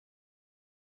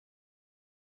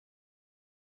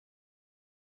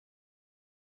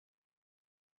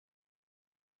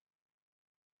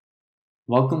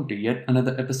Welcome to yet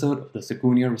another episode of the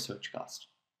Secunia ResearchCast.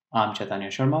 I'm Chaitanya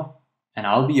Sharma, and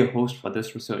I'll be your host for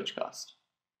this ResearchCast.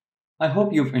 I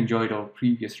hope you've enjoyed our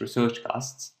previous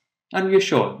ResearchCasts, and we're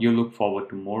sure you'll look forward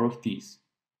to more of these.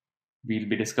 We'll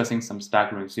be discussing some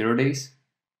staggering 0 days,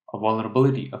 a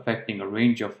vulnerability affecting a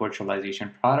range of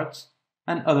virtualization products,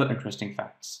 and other interesting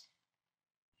facts.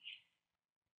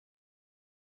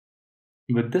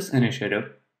 With this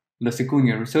initiative, the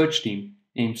Secunia Research team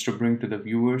aims to bring to the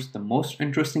viewers the most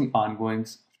interesting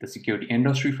ongoings of the security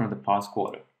industry from the past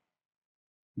quarter.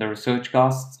 The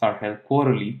ResearchCasts are held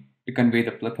quarterly to convey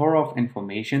the plethora of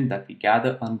information that we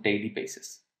gather on a daily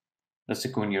basis. The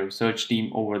Secunia Research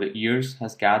team over the years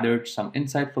has gathered some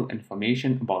insightful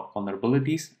information about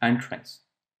vulnerabilities and trends.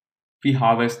 We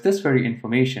harvest this very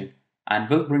information and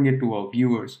will bring it to our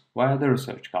viewers via the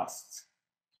ResearchCasts.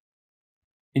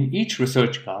 In each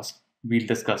ResearchCast, we'll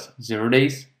discuss 0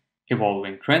 days,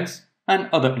 evolving trends, and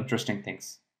other interesting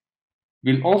things.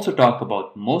 We'll also talk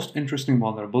about most interesting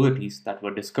vulnerabilities that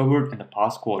were discovered in the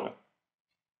past quarter.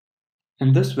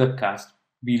 In this webcast,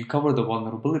 we'll cover the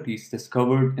vulnerabilities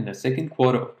discovered in the second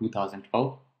quarter of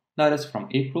 2012, that is from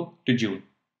April to June.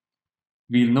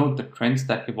 We'll note the trends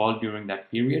that evolved during that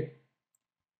period.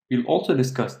 We'll also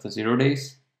discuss the 0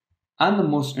 days and the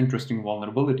most interesting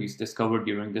vulnerabilities discovered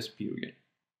during this period.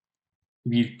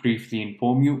 We'll briefly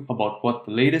inform you about what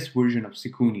the latest version of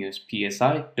Secunia's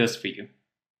PSI does for you.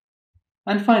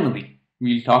 And finally,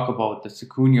 we'll talk about the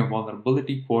Secunia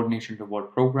Vulnerability Coordination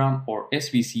Reward Program, or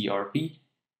SVCRP,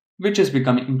 which is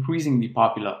becoming increasingly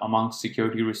popular amongst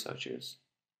security researchers.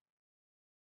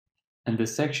 In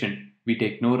this section, we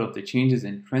take note of the changes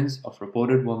in trends of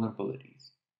reported vulnerabilities.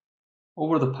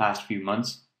 Over the past few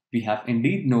months, we have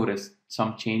indeed noticed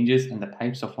some changes in the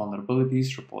types of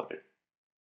vulnerabilities reported.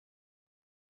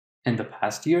 In the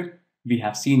past year, we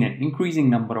have seen an increasing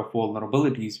number of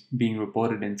vulnerabilities being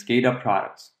reported in SCADA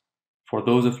products. For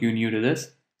those of you new to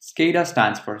this, SCADA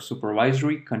stands for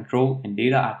Supervisory, Control, and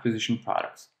Data Acquisition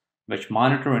Products, which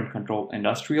monitor and control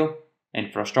industrial,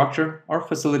 infrastructure, or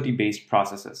facility-based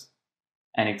processes.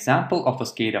 An example of a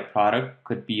SCADA product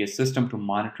could be a system to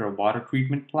monitor a water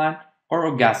treatment plant or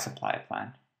a gas supply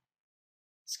plant.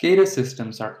 SCADA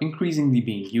systems are increasingly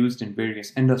being used in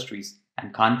various industries,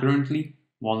 and concurrently,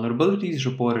 vulnerabilities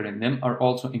reported in them are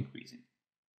also increasing.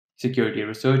 Security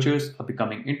researchers are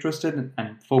becoming interested in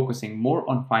and focusing more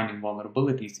on finding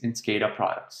vulnerabilities in SCADA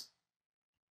products.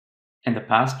 In the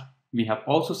past, we have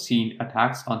also seen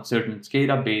attacks on certain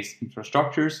SCADA-based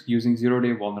infrastructures using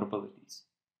zero-day vulnerabilities.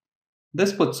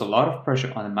 This puts a lot of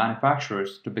pressure on the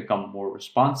manufacturers to become more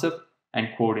responsive and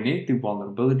coordinate the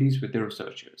vulnerabilities with the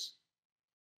researchers.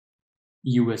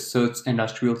 US CERT's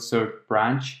Industrial CERT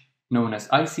branch, known as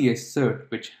ICS CERT,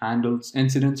 which handles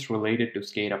incidents related to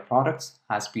SCADA products,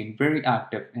 has been very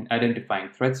active in identifying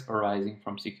threats arising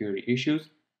from security issues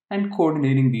and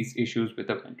coordinating these issues with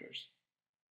the vendors.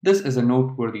 This is a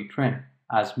noteworthy trend,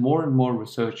 as more and more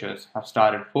researchers have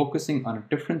started focusing on a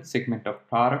different segment of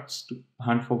products to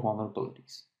hunt for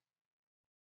vulnerabilities.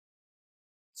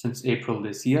 Since April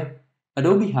this year,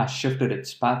 Adobe has shifted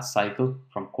its patch cycle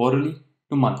from quarterly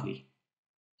to monthly.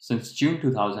 Since June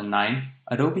 2009,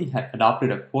 Adobe had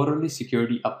adopted a quarterly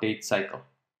security update cycle.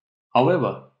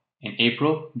 However, in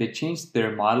April, they changed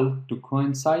their model to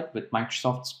coincide with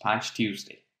Microsoft's Patch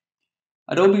Tuesday.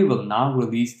 Adobe will now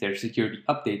release their security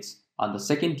updates on the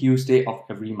second Tuesday of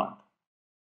every month.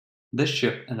 This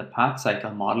shift in the patch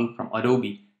cycle model from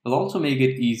Adobe will also make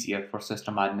it easier for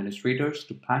system administrators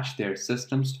to patch their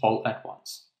systems all at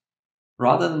once.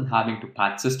 Rather than having to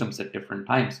patch systems at different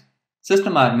times,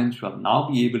 system admins will now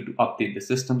be able to update the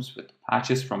systems with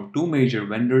patches from two major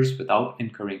vendors without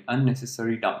incurring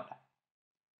unnecessary downtime.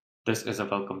 This is a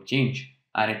welcome change,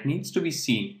 and it needs to be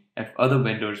seen if other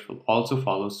vendors will also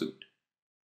follow suit.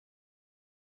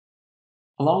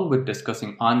 Along with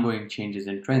discussing ongoing changes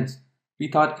in trends, we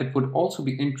thought it would also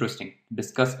be interesting to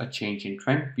discuss a change in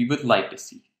trend we would like to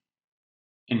see.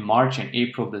 In March and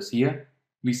April this year,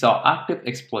 we saw active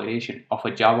exploitation of a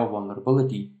Java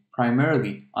vulnerability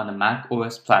primarily on the Mac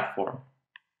OS platform.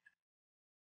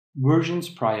 Versions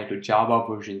prior to Java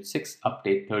version 6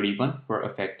 update 31 were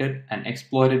affected and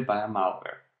exploited by a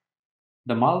malware.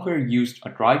 The malware used a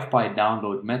drive-by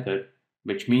download method,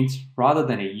 which means rather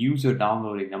than a user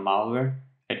downloading the malware,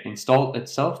 it installed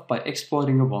itself by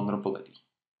exploiting a vulnerability.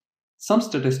 Some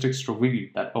statistics reveal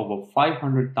that over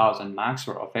 500,000 Macs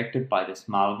were affected by this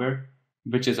malware,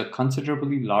 which is a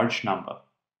considerably large number.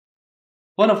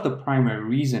 One of the primary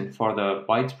reasons for the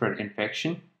widespread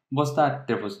infection was that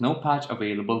there was no patch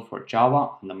available for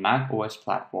Java on the Mac OS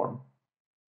platform.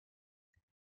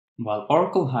 While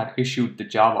Oracle had issued the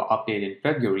Java update in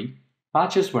February,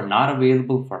 Patches were not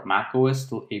available for macOS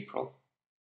till April.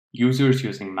 Users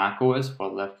using macOS were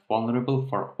left vulnerable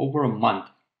for over a month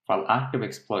while active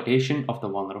exploitation of the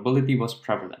vulnerability was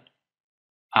prevalent.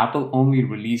 Apple only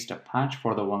released a patch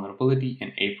for the vulnerability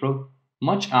in April,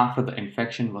 much after the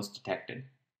infection was detected.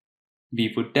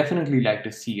 We would definitely like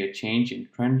to see a change in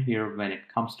trend here when it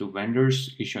comes to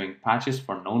vendors issuing patches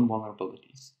for known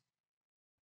vulnerabilities.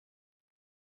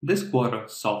 This quarter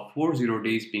saw 4 zero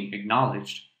days being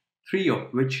acknowledged, 3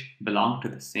 of which belong to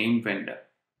the same vendor.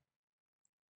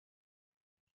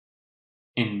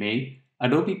 In May,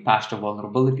 Adobe patched a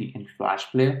vulnerability in Flash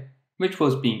Player, which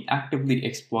was being actively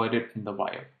exploited in the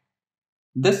wild.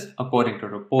 This, according to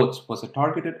reports, was a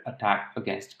targeted attack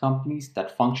against companies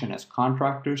that function as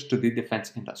contractors to the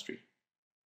defense industry.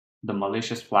 The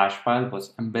malicious Flash file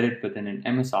was embedded within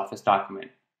an MS Office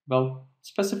document, well,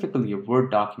 specifically a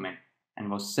Word document, and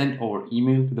was sent over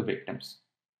email to the victims.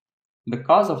 The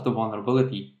cause of the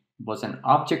vulnerability was an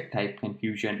object type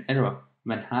confusion error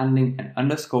when handling an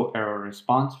underscore error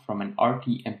response from an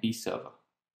RTMP server.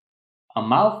 A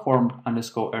malformed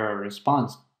underscore error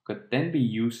response could then be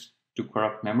used to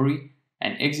corrupt memory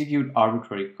and execute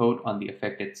arbitrary code on the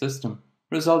affected system,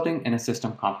 resulting in a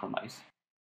system compromise.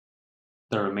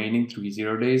 The remaining 3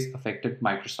 zero days affected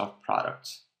Microsoft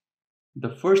products. The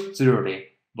first 0 day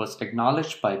was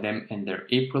acknowledged by them in their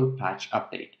April patch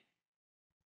update.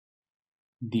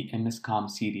 The MSCOM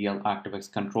CDL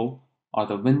ActiveX control, or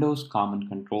the Windows Common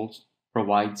Controls,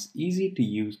 provides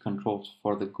easy-to-use controls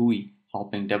for the GUI,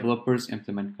 helping developers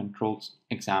implement controls,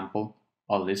 example,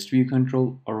 a list view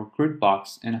control or a grid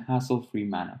box in a hassle-free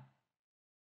manner.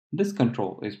 This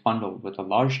control is bundled with a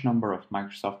large number of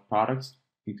Microsoft products,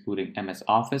 including MS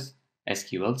Office,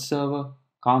 SQL Server,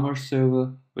 Commerce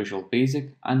Server, Visual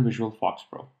Basic, and Visual Fox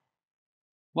Pro.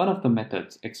 One of the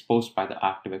methods exposed by the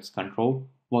ActiveX control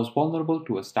was vulnerable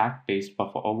to a stack-based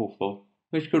buffer overflow,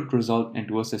 which could result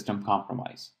into a system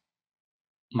compromise.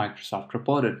 Microsoft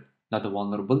reported that the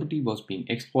vulnerability was being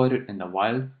exploited in the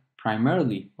wild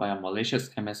primarily via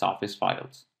malicious MS Office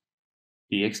files.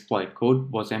 The exploit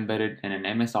code was embedded in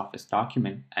an MS Office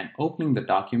document, and opening the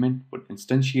document would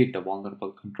instantiate the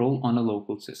vulnerable control on a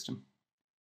local system.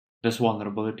 This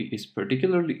vulnerability is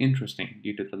particularly interesting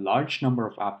due to the large number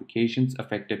of applications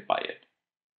affected by it.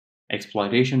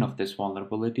 Exploitation of this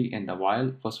vulnerability in the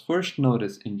wild was first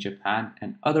noticed in Japan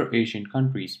and other Asian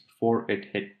countries before it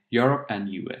hit Europe and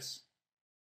US.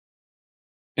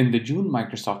 In the June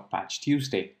Microsoft Patch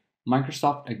Tuesday,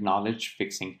 Microsoft acknowledged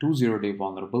fixing 2 zero-day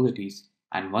vulnerabilities,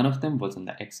 and one of them was in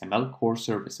the XML core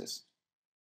services.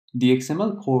 The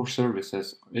XML core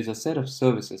services is a set of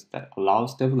services that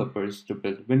allows developers to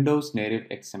build Windows native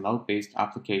XML-based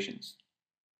applications.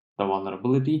 The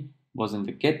vulnerability was in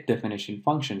the getDefinition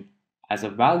function, as a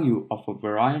value of a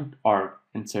variant arg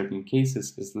in certain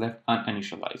cases is left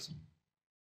uninitialized.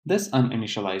 This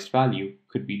uninitialized value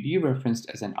could be dereferenced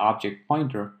as an object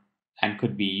pointer and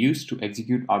could be used to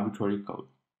execute arbitrary code.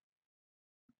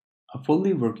 A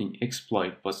fully working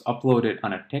exploit was uploaded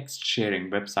on a text sharing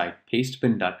website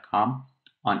pastebin.com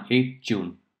on 8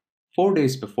 June, 4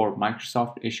 days before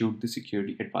Microsoft issued the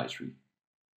security advisory.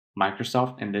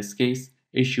 Microsoft, in this case,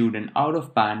 issued an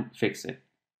out-of-band fixit.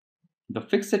 The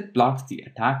fixit blocks the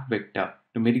attack vector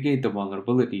to mitigate the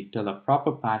vulnerability till a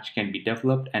proper patch can be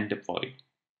developed and deployed.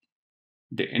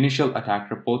 The initial attack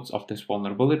reports of this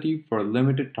vulnerability were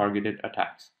limited targeted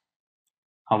attacks.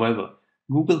 However,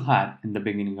 Google had, in the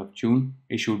beginning of June,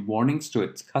 issued warnings to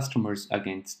its customers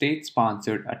against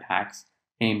state-sponsored attacks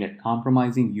aimed at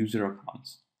compromising user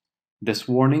accounts. This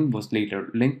warning was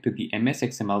later linked to the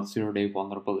MS-XML zero-day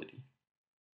vulnerability.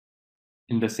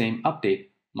 In the same update,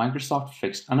 Microsoft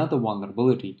fixed another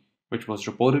vulnerability which was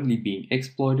reportedly being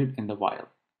exploited in the wild.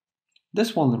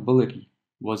 This vulnerability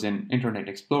was in Internet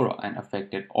Explorer and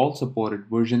affected all supported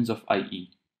versions of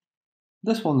IE.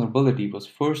 This vulnerability was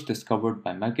first discovered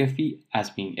by McAfee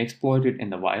as being exploited in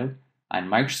the wild,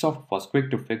 and Microsoft was quick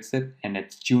to fix it in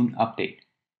its June update.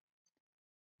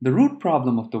 The root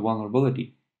problem of the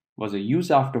vulnerability was a use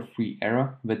after free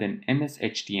error within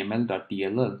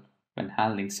mshtml.dll when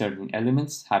handling certain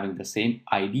elements having the same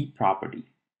ID property.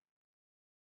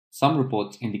 Some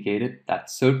reports indicated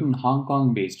that certain Hong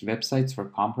Kong-based websites were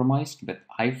compromised with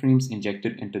iframes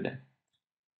injected into them.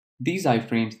 These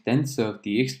iframes then served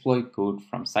the exploit code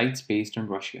from sites based in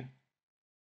Russia.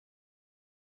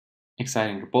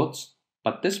 Exciting reports,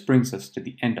 but this brings us to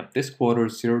the end of this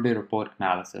quarter's zero-day report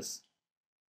analysis.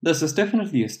 This is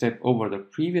definitely a step over the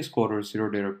previous quarter's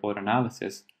zero-day report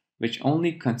analysis, which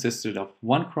only consisted of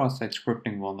one cross-site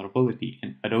scripting vulnerability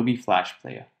in Adobe Flash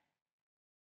Player.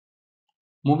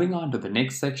 Moving on to the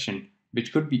next section,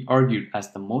 which could be argued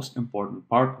as the most important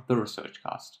part of the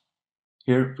ResearchCast.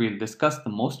 Here, we'll discuss the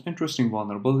most interesting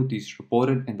vulnerabilities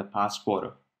reported in the past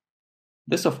quarter.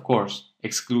 This, of course,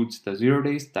 excludes the 0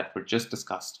 days that were just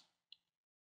discussed.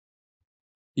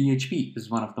 PHP is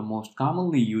one of the most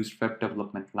commonly used web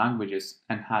development languages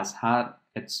and has had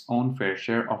its own fair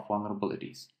share of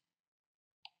vulnerabilities.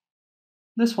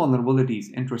 This vulnerability is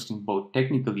interesting both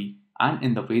technically and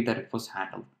in the way that it was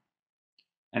handled.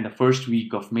 In the first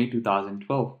week of May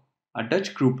 2012, a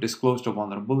Dutch group disclosed a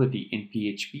vulnerability in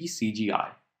PHP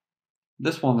CGI.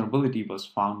 This vulnerability was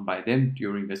found by them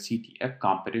during the CTF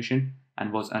competition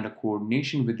and was under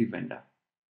coordination with the vendor.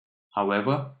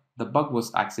 However, the bug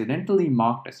was accidentally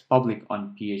marked as public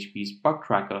on PHP's bug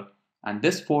tracker, and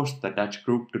this forced the Dutch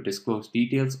group to disclose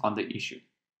details on the issue.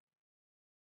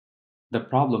 The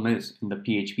problem is in the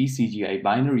PHP CGI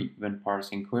binary when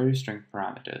parsing query string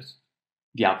parameters.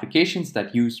 The applications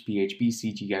that use PHP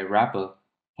CGI wrapper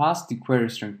pass the query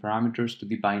string parameters to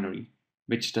the binary,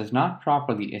 which does not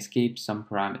properly escape some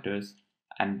parameters,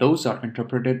 and those are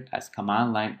interpreted as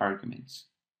command line arguments.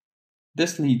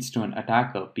 This leads to an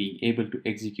attacker being able to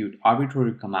execute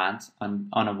arbitrary commands on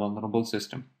a vulnerable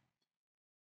system.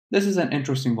 This is an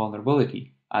interesting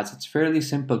vulnerability as it's fairly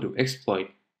simple to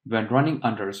exploit when running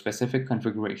under a specific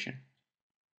configuration.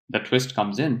 The twist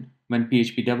comes in when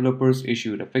PHP developers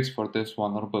issued a fix for this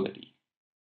vulnerability.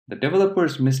 The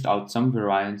developers missed out some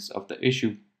variants of the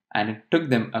issue, and it took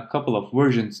them a couple of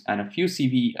versions and a few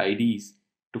CVE IDs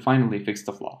to finally fix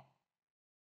the flaw.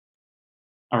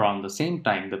 Around the same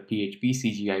time the PHP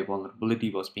CGI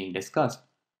vulnerability was being discussed,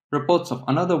 reports of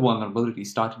another vulnerability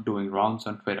started doing rounds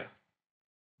on Twitter.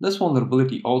 This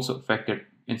vulnerability also affected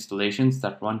installations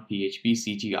that run PHP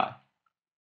CGI.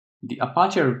 The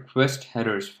Apache request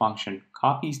headers function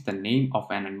copies the name of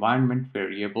an environment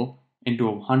variable into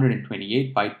a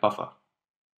 128-byte buffer.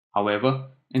 However,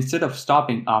 instead of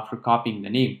stopping after copying the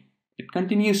name, it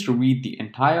continues to read the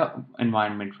entire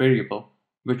environment variable,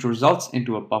 which results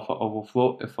into a buffer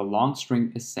overflow if a long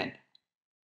string is sent.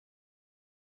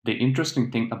 The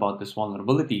interesting thing about this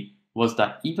vulnerability was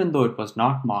that even though it was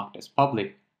not marked as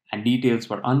public and details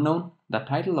were unknown, the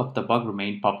title of the bug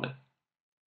remained public.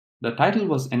 The title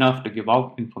was enough to give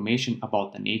out information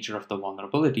about the nature of the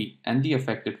vulnerability and the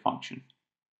affected function.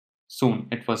 Soon,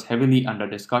 it was heavily under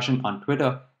discussion on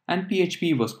Twitter, and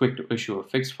PHP was quick to issue a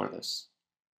fix for this.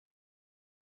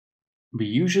 We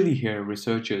usually hear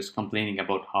researchers complaining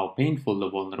about how painful the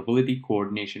vulnerability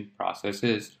coordination process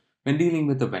is when dealing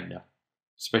with a vendor,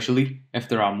 especially if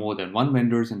there are more than one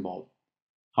vendors involved.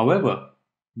 However,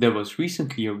 there was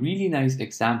recently a really nice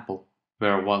example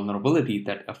where a vulnerability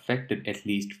that affected at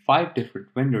least 5 different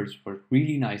vendors were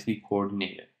really nicely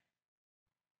coordinated.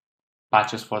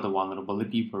 Patches for the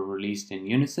vulnerability were released in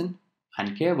unison,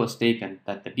 and care was taken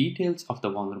that the details of the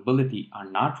vulnerability are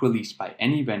not released by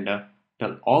any vendor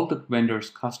till all the vendor's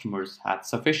customers had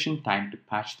sufficient time to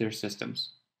patch their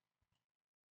systems.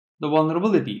 The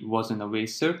vulnerability was in the way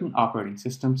certain operating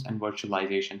systems and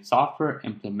virtualization software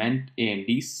implement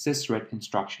AMD's sysret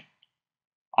instruction.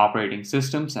 Operating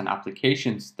systems and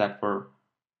applications that were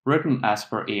written as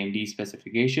per AMD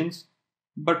specifications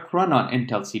but run on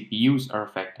Intel CPUs are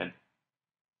affected.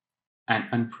 An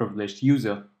unprivileged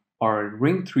user or a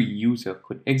Ring 3 user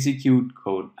could execute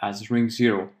code as Ring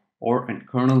 0 or in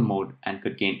kernel mode and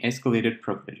could gain escalated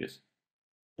privileges.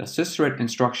 The sysret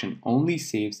instruction only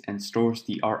saves and stores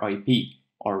the RIP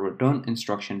or return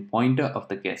instruction pointer of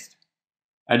the guest.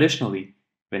 Additionally,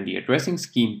 when the addressing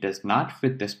scheme does not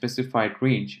fit the specified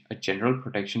range, a general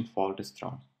protection fault is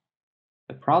thrown.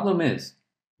 The problem is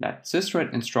that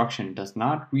sysret instruction does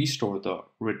not restore the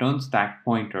return stack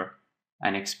pointer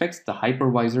and expects the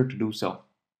hypervisor to do so.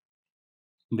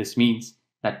 This means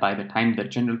that by the time the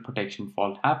general protection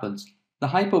fault happens, the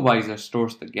hypervisor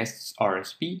stores the guest's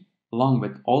RSP along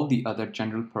with all the other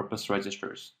general purpose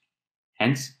registers.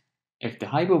 Hence, if the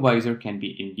hypervisor can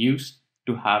be induced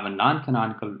to have a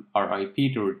non-canonical RIP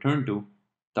to return to,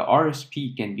 the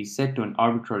RSP can be set to an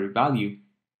arbitrary value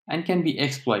and can be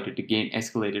exploited to gain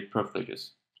escalated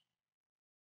privileges.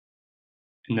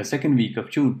 In the second week of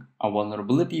June, a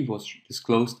vulnerability was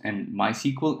disclosed in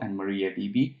MySQL and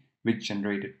MariaDB, which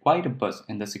generated quite a buzz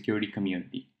in the security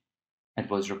community. It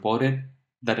was reported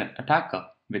that an attacker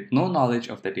with no knowledge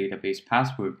of the database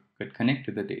password could connect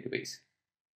to the database.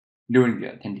 During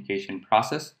the authentication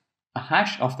process, a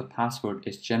hash of the password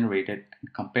is generated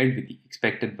and compared with the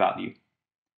expected value.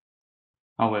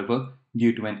 However,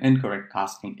 due to an incorrect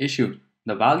casting issue,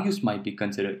 the values might be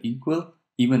considered equal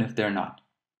even if they're not.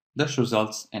 This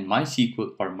results in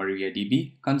MySQL or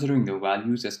MariaDB considering the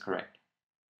values as correct.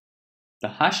 The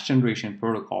hash generation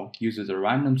protocol uses a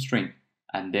random string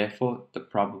and therefore the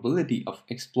probability of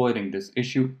exploiting this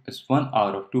issue is 1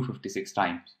 out of 256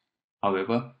 times.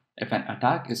 However, if an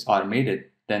attack is automated,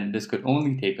 then this could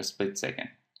only take a split second.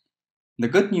 The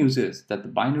good news is that the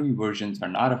binary versions are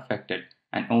not affected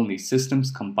and only systems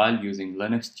compiled using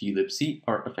Linux glibc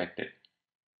are affected.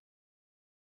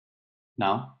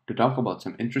 Now, to talk about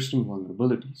some interesting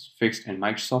vulnerabilities fixed in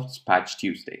Microsoft's Patch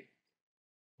Tuesday.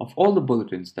 Of all the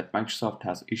bulletins that Microsoft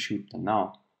has issued till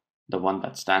now, the one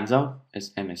that stands out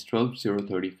is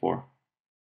MS-12-034.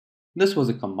 This was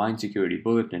a combined security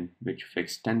bulletin which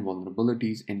fixed 10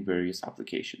 vulnerabilities in various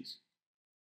applications.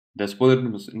 This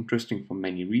bulletin was interesting for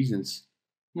many reasons,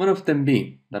 one of them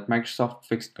being that Microsoft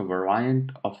fixed a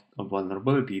variant of a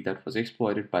vulnerability that was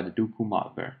exploited by the Dooku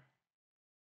malware.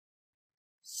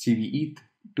 CVE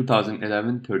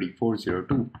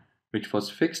 2011-3402, which was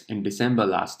fixed in December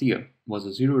last year, was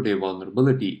a zero-day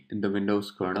vulnerability in the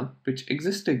Windows kernel which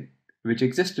existed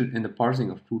in the parsing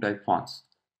of TrueType fonts.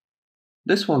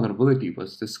 This vulnerability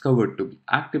was discovered to be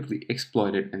actively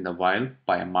exploited in the wild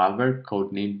by a malware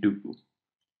codenamed Dooku.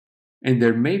 In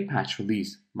their May patch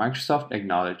release, Microsoft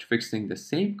acknowledged fixing the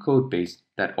same codebase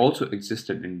that also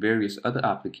existed in various other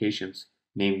applications,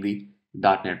 namely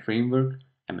the .NET Framework,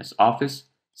 MS Office,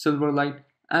 Silverlight,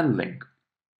 and Link.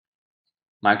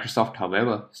 Microsoft,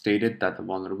 however, stated that the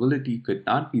vulnerability could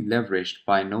not be leveraged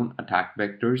by known attack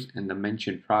vectors in the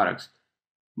mentioned products,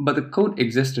 but the code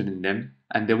existed in them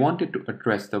and they wanted to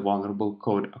address the vulnerable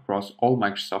code across all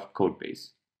Microsoft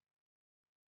codebase.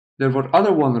 There were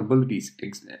other vulnerabilities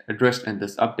addressed in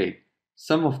this update.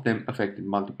 Some of them affected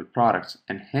multiple products,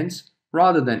 and hence,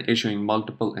 rather than issuing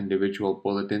multiple individual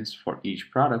bulletins for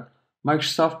each product,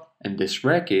 Microsoft, in this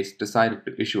rare case, decided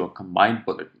to issue a combined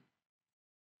bulletin.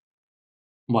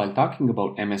 While talking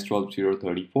about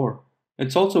MS-12034,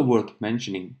 it's also worth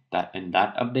mentioning that in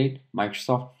that update,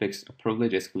 Microsoft fixed a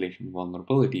privilege escalation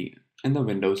vulnerability in the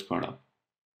Windows kernel.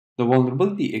 The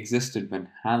vulnerability existed when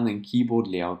handling keyboard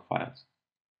layout files.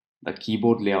 The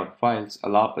keyboard layout files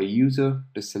allow a user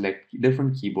to select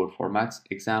different keyboard formats,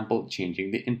 example,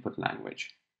 changing the input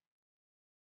language.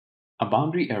 A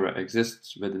boundary error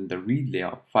exists within the read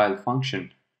layout file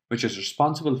function, which is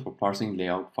responsible for parsing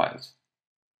layout files.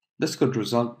 This could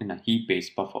result in a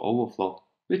heap-based buffer overflow,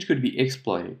 which could be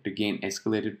exploited to gain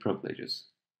escalated privileges.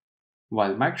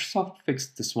 While Microsoft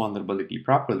fixed this vulnerability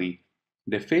properly,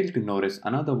 they failed to notice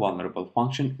another vulnerable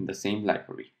function in the same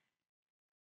library.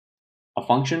 A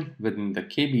function within the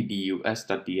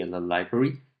kbdus.dll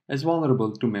library is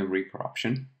vulnerable to memory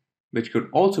corruption, which could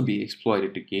also be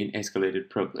exploited to gain escalated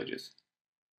privileges.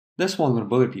 This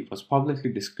vulnerability was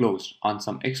publicly disclosed on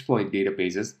some exploit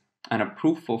databases, and a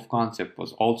proof of concept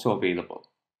was also available.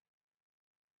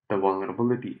 The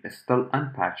vulnerability is still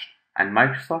unpatched, and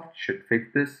Microsoft should fix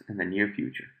this in the near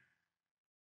future.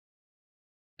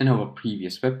 In our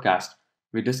previous webcast,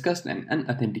 we discussed an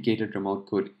unauthenticated remote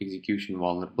code execution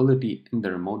vulnerability in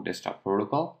the remote desktop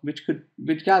protocol,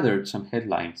 which gathered some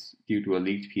headlines due to a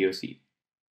leaked POC.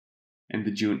 In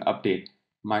the June update,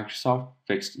 Microsoft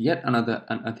fixed yet another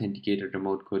unauthenticated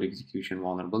remote code execution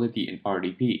vulnerability in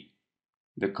RDP.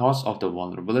 The cause of the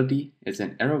vulnerability is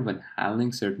an error when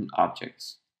handling certain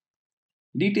objects.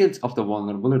 Details of the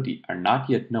vulnerability are not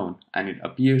yet known, and it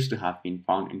appears to have been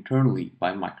found internally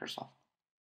by Microsoft.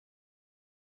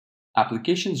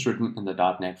 Applications written in the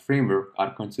 .NET framework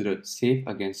are considered safe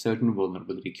against certain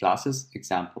vulnerability classes,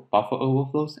 example buffer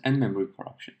overflows and memory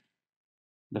corruption.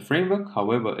 The framework,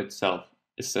 however, itself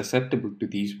is susceptible to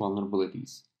these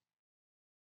vulnerabilities.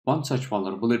 One such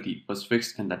vulnerability was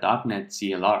fixed in the .NET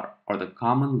CLR, or the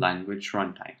Common Language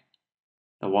Runtime.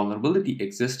 The vulnerability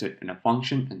existed in a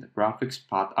function in the graphics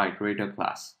path iterator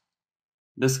class.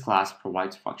 This class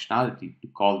provides functionality to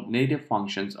call native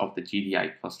functions of the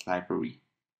GDI plus library.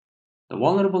 The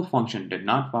vulnerable function did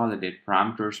not validate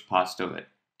parameters passed to it.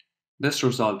 This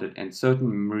resulted in certain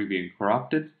memory being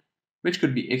corrupted, which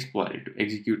could be exploited to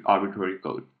execute arbitrary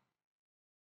code.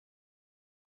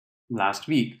 Last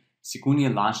week,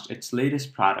 Secunia launched its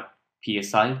latest product,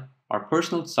 PSI, or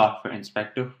Personal Software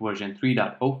Inspector version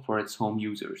 3.0 for its home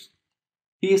users.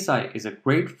 PSI is a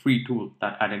great free tool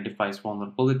that identifies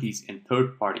vulnerabilities in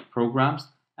third-party programs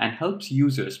and helps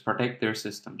users protect their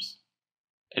systems.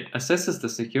 It assesses the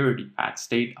security patch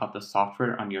state of the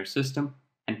software on your system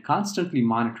and constantly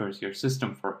monitors your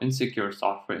system for insecure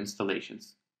software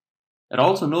installations. It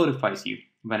also notifies you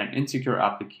when an insecure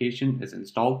application is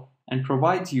installed and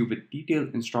provides you with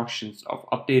detailed instructions of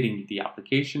updating the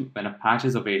application when a patch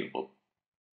is available.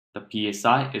 The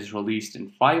PSI is released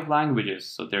in 5 languages,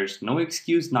 so there's no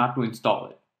excuse not to install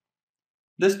it.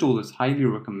 This tool is highly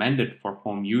recommended for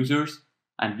home users,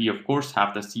 and we of course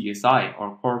have the CSI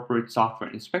or Corporate corporate software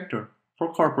inspector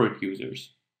for corporate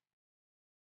users.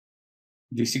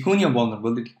 The Secunia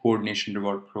Vulnerability Coordination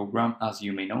Reward Program, as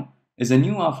you may know, is a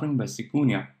new offering by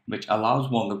Secunia which allows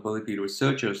vulnerability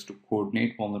researchers to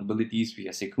coordinate vulnerabilities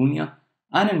via Secunia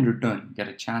and in return get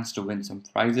a chance to win some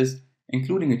prizes,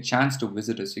 including a chance to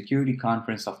visit a security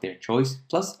conference of their choice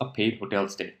plus a paid hotel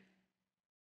stay.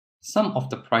 Some of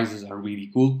the prizes are really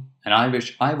cool, and I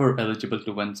wish I were eligible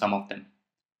to win some of them.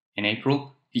 In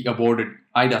April, we awarded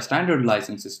IDA standard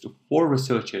licenses to 4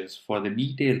 researchers for the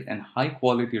detailed and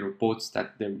high-quality reports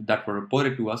that were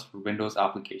reported to us for Windows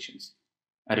applications.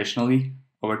 Additionally,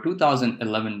 our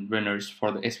 2011 winners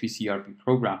for the SVCRP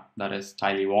program, that is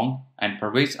Tylee Wong and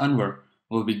Parvez Anwar,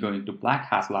 will be going to Black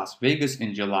Hat Las Vegas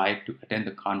in July to attend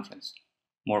the conference.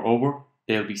 Moreover,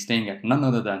 they'll be staying at none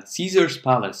other than Caesar's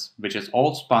Palace, which is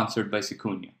all sponsored by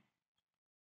Secunia.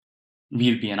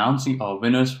 We'll be announcing our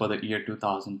winners for the year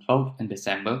 2012 in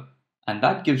December, and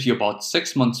that gives you about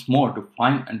 6 months more to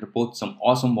find and report some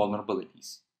awesome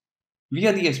vulnerabilities.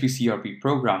 Via the SVCRP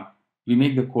program, we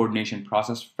make the coordination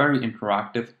process very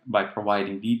interactive by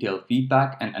providing detailed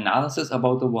feedback and analysis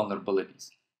about the vulnerabilities,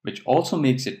 which also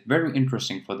makes it very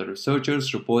interesting for the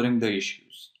researchers reporting the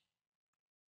issues.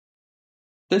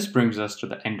 This brings us to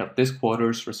the end of this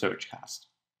quarter's ResearchCast.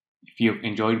 If you've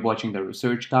enjoyed watching the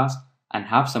ResearchCast and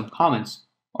have some comments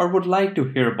or would like to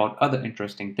hear about other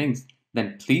interesting things,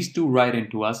 then please do write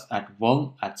into us at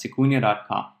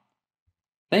vuln@secunia.com.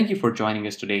 Thank you for joining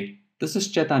us today. This is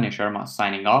Chaitanya Sharma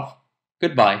signing off.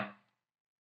 Goodbye.